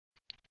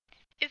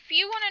If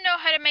you want to know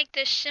how to make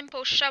this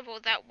simple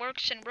shovel that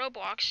works in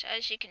Roblox,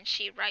 as you can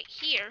see right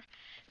here,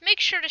 make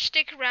sure to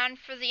stick around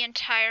for the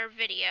entire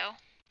video.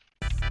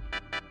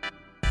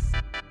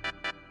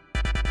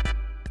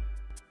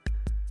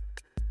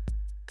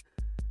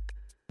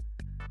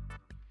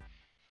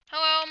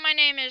 Hello, my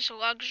name is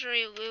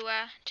Luxury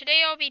Lua.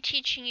 Today I'll be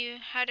teaching you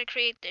how to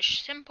create this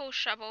simple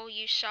shovel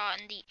you saw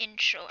in the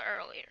intro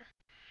earlier.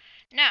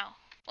 Now,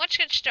 let's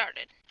get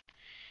started.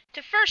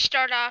 To first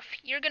start off,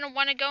 you're going to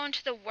want to go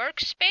into the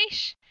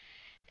workspace.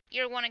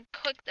 You'll want to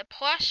click the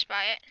plus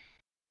by it.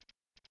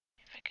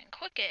 If I can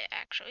click it,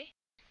 actually.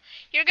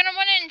 You're going to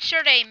want to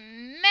insert a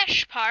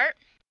mesh part.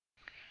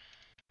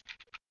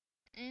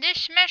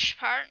 This mesh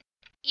part,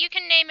 you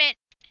can name it,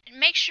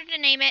 make sure to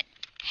name it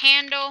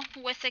handle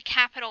with a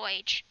capital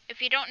H.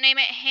 If you don't name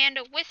it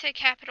handle with a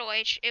capital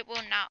H, it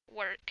will not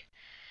work.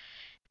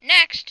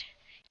 Next,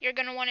 you're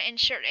going to want to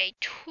insert a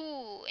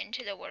tool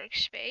into the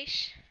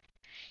workspace.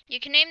 You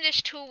can name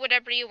this tool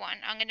whatever you want.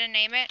 I'm going to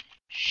name it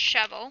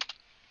shovel.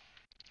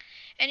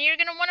 And you're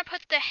going to want to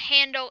put the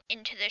handle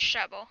into the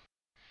shovel.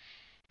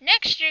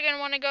 Next, you're going to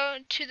want to go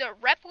to the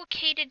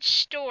replicated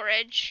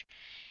storage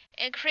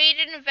and create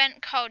an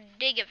event called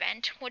Dig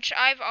Event, which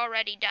I've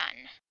already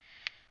done.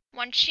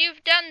 Once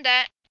you've done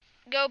that,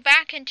 go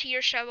back into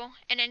your shovel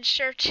and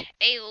insert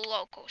a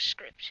local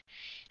script.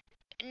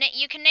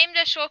 You can name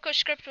this local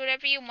script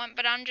whatever you want,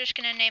 but I'm just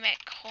going to name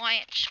it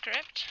client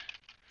script.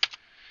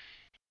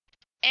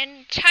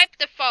 And type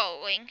the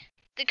following.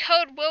 The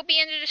code will be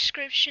in the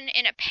description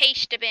in a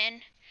paste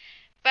bin,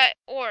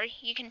 or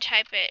you can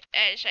type it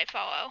as I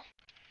follow.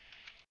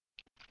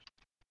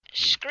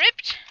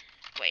 Script,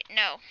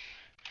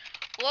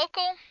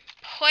 local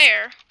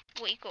player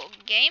will equal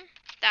game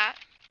dot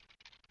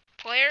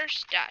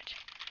players dot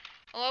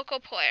local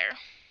player.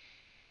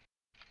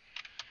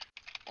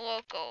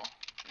 Local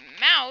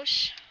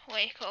mouse will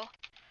equal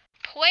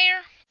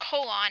player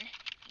colon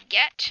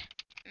get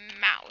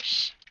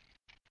mouse.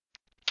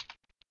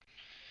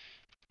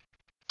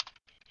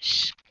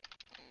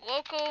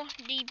 Local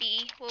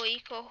db will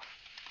equal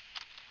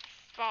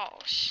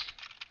false.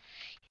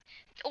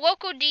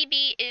 Local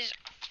db is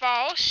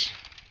false,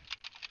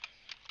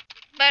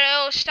 but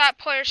it'll stop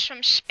players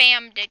from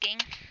spam digging.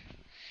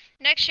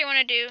 Next, you want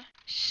to do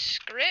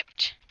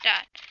script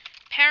dot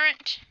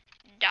parent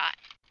dot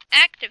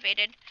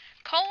activated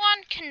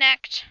colon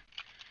connect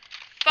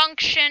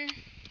function,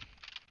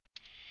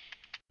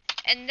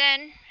 and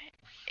then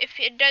if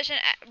it doesn't,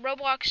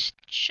 Roblox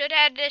should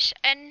add this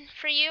in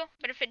for you,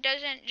 but if it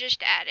doesn't,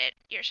 just add it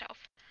yourself.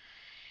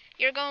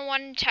 You're going to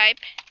want to type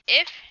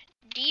if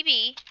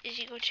db is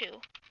equal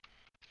to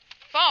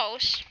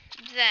false,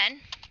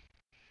 then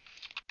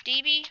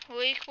db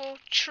will equal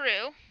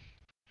true,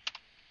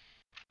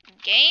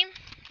 game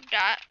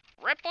dot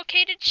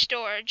replicated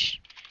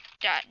storage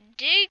dot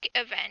dig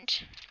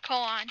event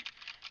colon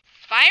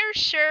fire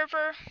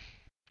server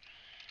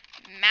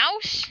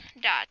mouse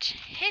dot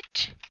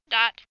hit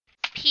dot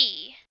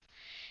p.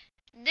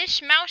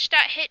 This mouse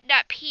dot hit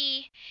dot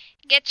p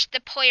gets the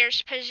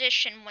player's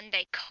position when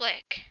they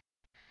click.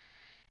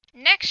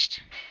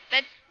 Next,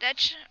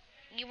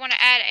 you want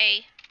to add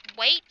a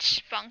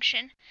wait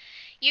function.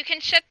 You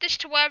can set this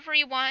to whatever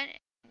you want,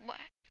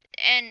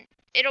 and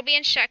it'll be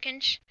in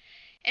seconds.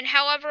 And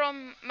however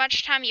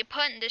much time you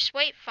put in this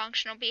wait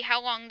function will be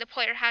how long the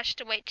player has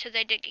to wait till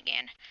they dig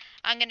again.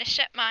 I'm going to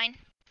set mine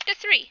to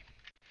 3.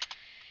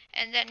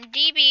 And then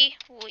db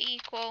will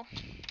equal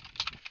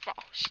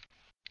false.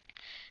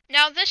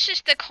 Now this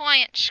is the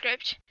client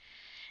script.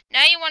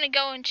 Now you want to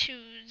go into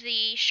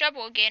the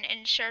shovel again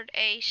and insert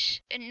a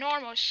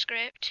normal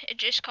script.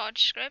 It's just called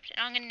script, and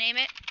I'm going to name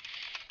it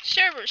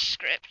server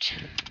script.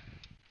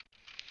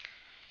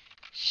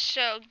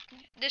 So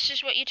this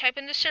is what you type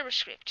in the server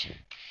script.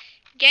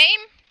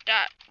 Game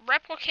dot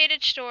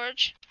replicated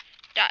storage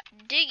dot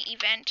dig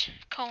event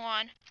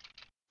colon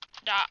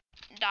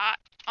dot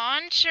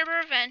on server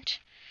event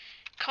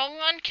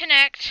colon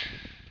connect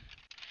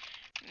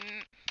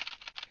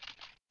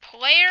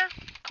player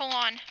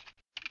colon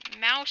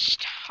mouse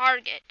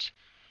target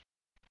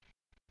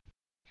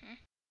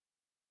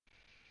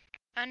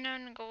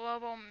unknown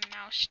global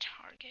mouse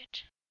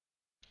target.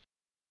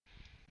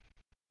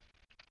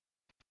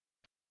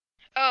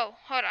 Oh,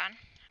 hold on.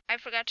 I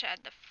forgot to add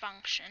the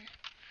function.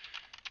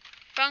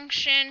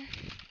 Function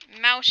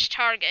mouse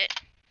target.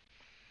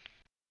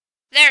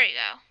 There you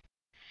go.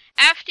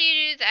 After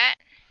you do that,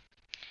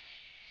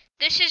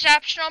 this is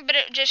optional, but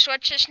it just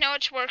lets us know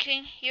it's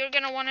working. You're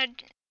going to want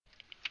to,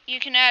 you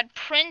can add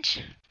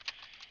print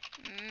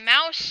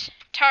mouse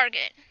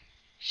target.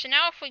 So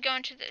now if we go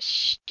into the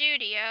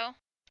studio,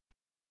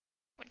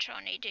 which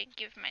I'll need to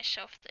give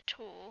myself the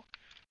tool,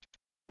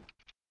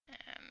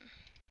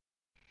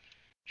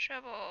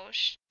 shovel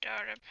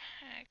startup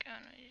pack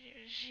on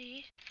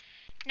Z.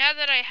 Now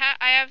that I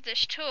have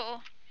this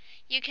tool,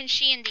 you can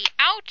see in the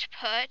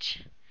output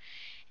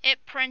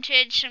it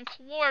printed some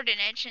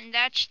coordinates, and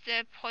that's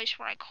the place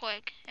where I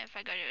click. If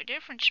I go to a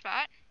different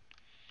spot,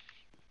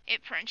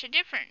 it prints a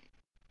different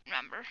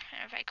number,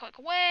 and if I click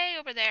way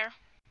over there,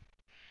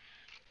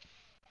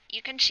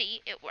 you can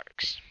see it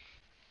works.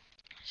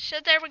 So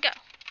there we go.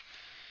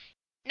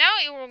 Now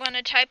what we're going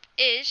to type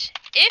is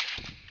if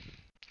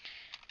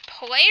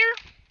player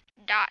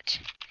dot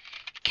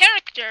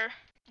character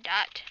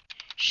dot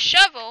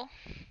shovel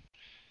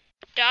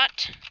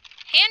dot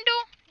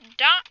handle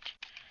dot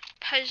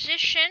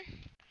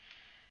position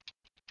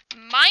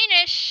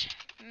minus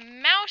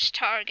mouse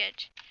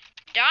target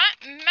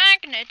dot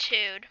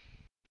magnitude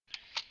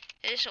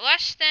is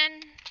less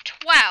than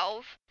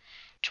 12.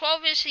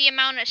 12 is the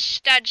amount of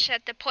studs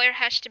that the player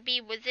has to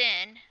be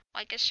within,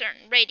 like a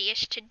certain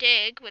radius, to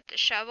dig with the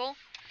shovel.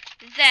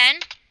 Then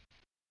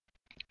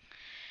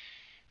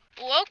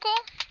local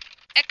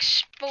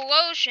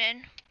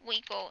explosion we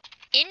equal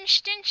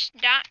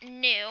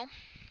instance.new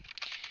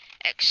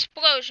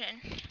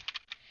explosion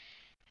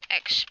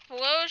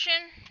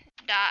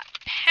dot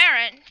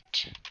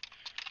parent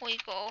we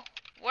equal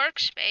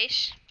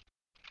workspace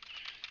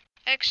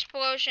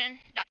explosion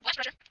dot blast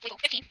pressure we equal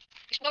 15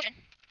 explosion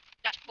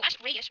dot blast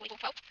radius we equal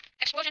 12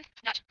 explosion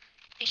dot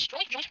destroy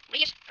joint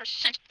radius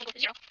percent we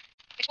equal 0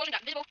 explosion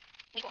dot visible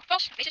we equal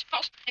false basis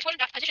false explosion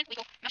dot position we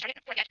equal mouse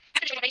target forget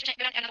after destroy radius percent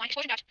go down another line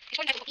explosion dot we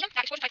equal em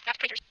dot explosion type dot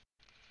craters.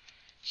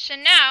 So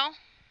now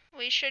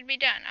we should be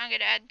done. I'm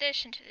going to add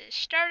this into the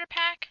starter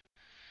pack.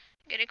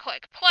 I'm going to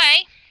click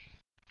play.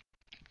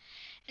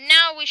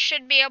 Now we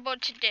should be able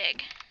to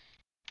dig.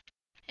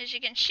 As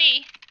you can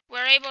see,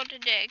 we're able to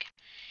dig.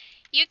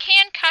 You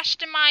can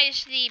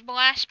customize the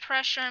blast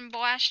pressure and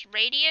blast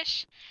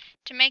radius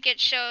to make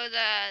it so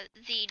the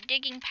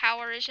digging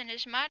power isn't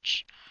as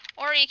much,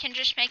 or you can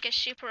just make a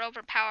super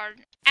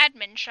overpowered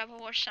admin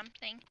shovel or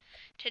something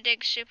to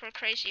dig super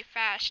crazy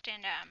fast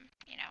and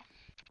you know,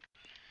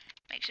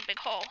 makes a big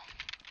hole.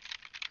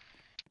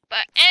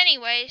 But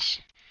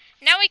anyways,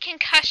 now we can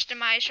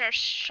customize our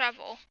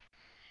shovel.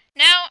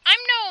 Now,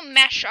 I'm no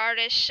mesh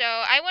artist, so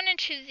I went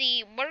into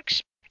the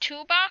Works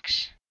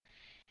toolbox.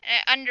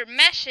 Under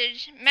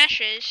meshes,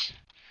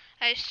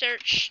 I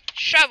searched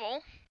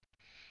shovel.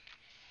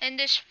 In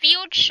this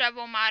field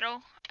shovel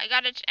model, I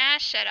got its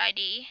asset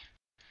ID.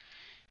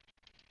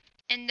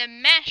 In the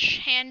mesh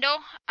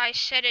handle, I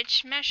set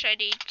its mesh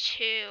ID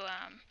to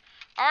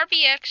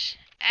RBX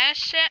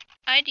asset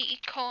ID :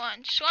 /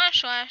 copy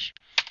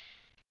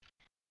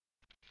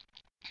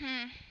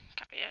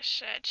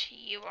asset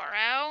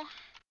URL.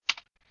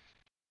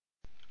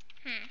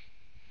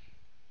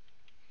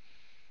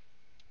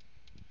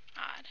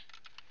 Odd.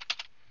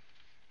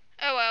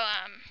 Oh well,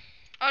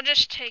 I'll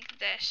just take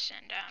this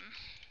and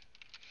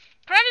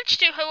credits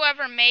to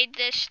whoever made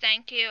this.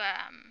 Thank you.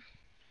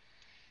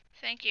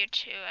 Thank you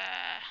to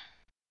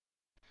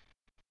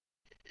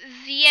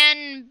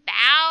Zien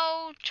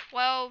Bao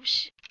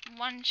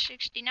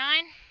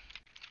 12169.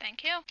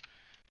 Thank you.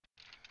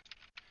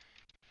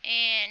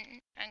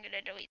 And I'm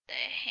gonna delete the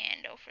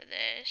handle for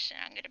this,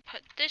 and I'm gonna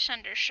put this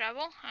under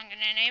shovel. I'm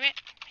gonna name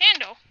it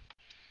handle.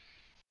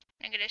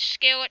 I'm gonna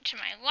scale it to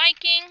my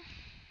liking.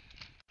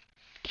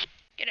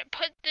 Gonna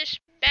put this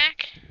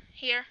back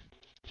here.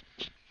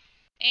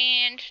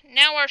 And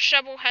now our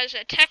shovel has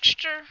a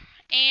texture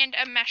and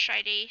a mesh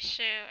ID.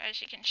 So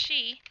as you can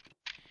see,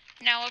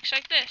 now it looks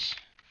like this.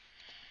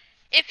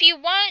 If you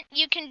want,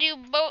 you can do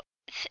both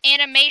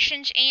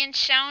animations and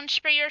sounds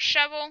for your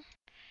shovel.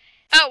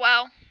 Oh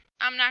well,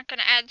 I'm not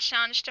gonna add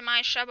sounds to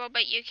my shovel,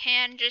 but you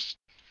can. Just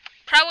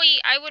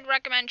probably, I would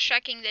recommend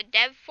checking the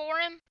dev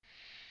forum.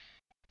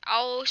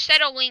 I'll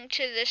set a link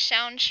to the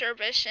sound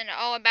service and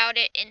all about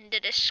it in the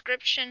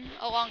description,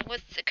 along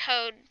with the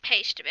code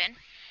pasted in.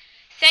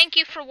 Thank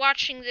you for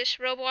watching this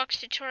Roblox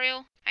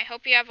tutorial. I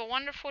hope you have a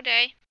wonderful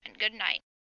day, and good night.